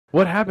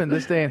What happened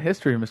this day in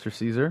history, Mr.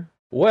 Caesar?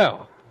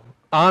 Well,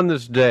 on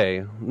this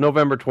day,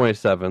 November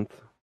 27th,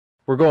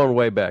 we're going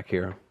way back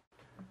here.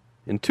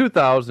 In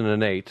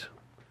 2008,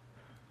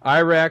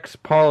 Iraq's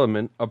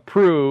parliament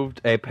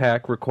approved a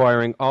pact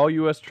requiring all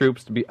U.S.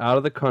 troops to be out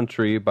of the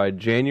country by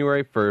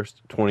January 1st,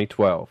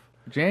 2012.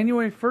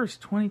 January 1st,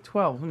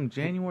 2012.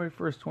 January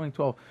 1st,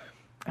 2012.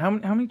 How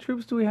many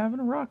troops do we have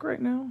in Iraq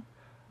right now?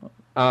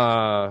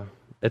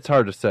 It's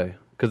hard to say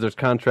because there's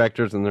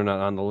contractors and they're not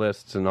on the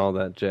lists and all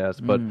that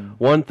jazz. But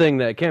one thing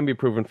that can be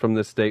proven from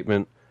this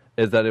statement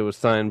is that it was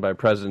signed by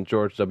President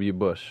George W.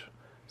 Bush.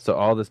 So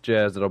all this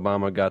jazz that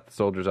Obama got the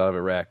soldiers out of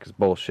Iraq is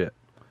bullshit.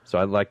 So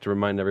I'd like to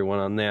remind everyone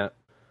on that.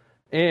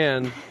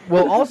 And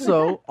well,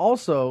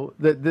 also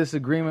that this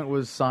agreement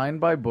was signed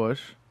by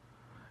Bush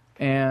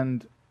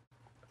and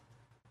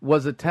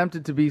was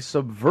attempted to be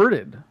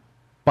subverted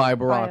by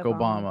Barack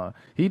Obama.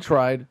 He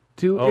tried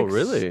to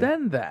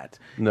extend that.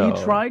 No.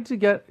 He tried to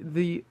get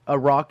the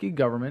Iraqi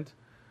government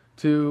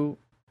to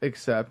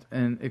accept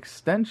an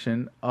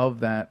extension of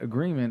that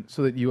agreement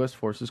so that U.S.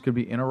 forces could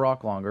be in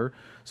Iraq longer,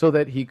 so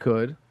that he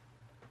could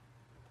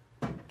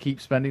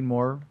keep spending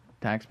more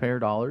taxpayer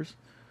dollars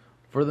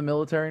for the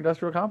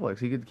military-industrial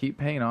complex. He could keep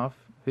paying off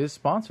his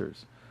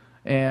sponsors.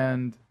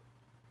 And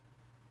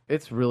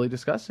it's really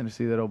disgusting to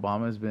see that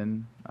Obama has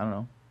been,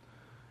 an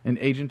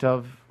agent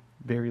of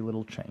very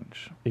little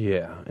change.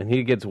 yeah, and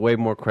he gets way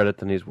more credit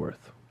than he's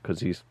worth because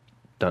he's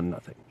done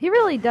nothing. He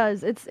really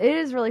does. It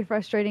is really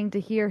frustrating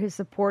to hear his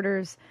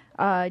supporters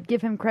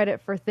give him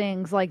credit for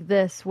things like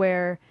this,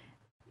 where,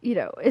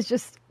 it's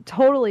just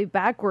totally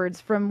backwards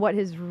from what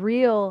his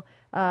real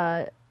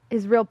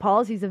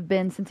policies have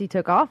been since he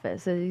took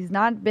office. He's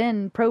not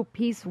been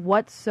pro-peace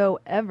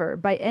whatsoever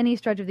by any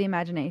stretch of the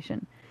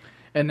imagination.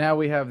 And now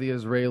we have the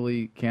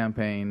Israeli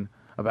campaign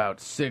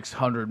about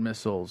 600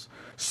 missiles.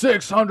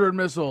 600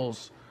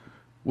 missiles!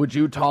 Would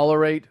you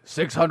tolerate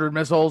 600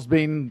 missiles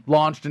being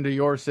launched into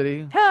your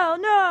city? Hell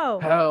no!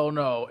 Hell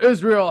no.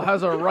 Israel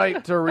has a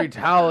right to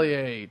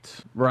retaliate.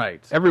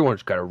 Right.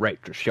 Everyone's got a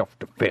right to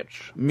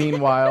self-defense.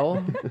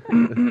 Meanwhile,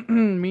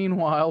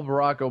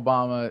 Barack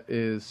Obama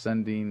is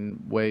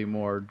sending way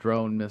more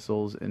drone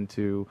missiles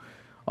into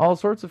all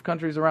sorts of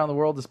countries around the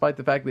world, despite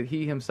the fact that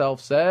he himself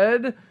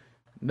said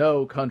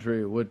no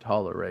country would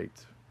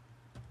tolerate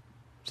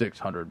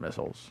 600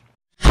 missiles.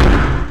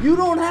 You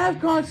don't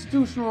have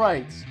constitutional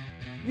rights.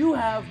 You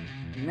have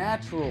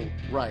natural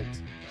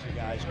rights.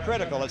 Guys,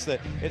 critical. It's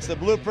the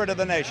blueprint of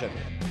the nation.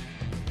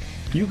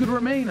 You could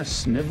remain a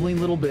sniveling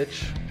little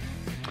bitch,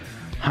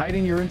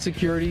 hiding your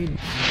insecurity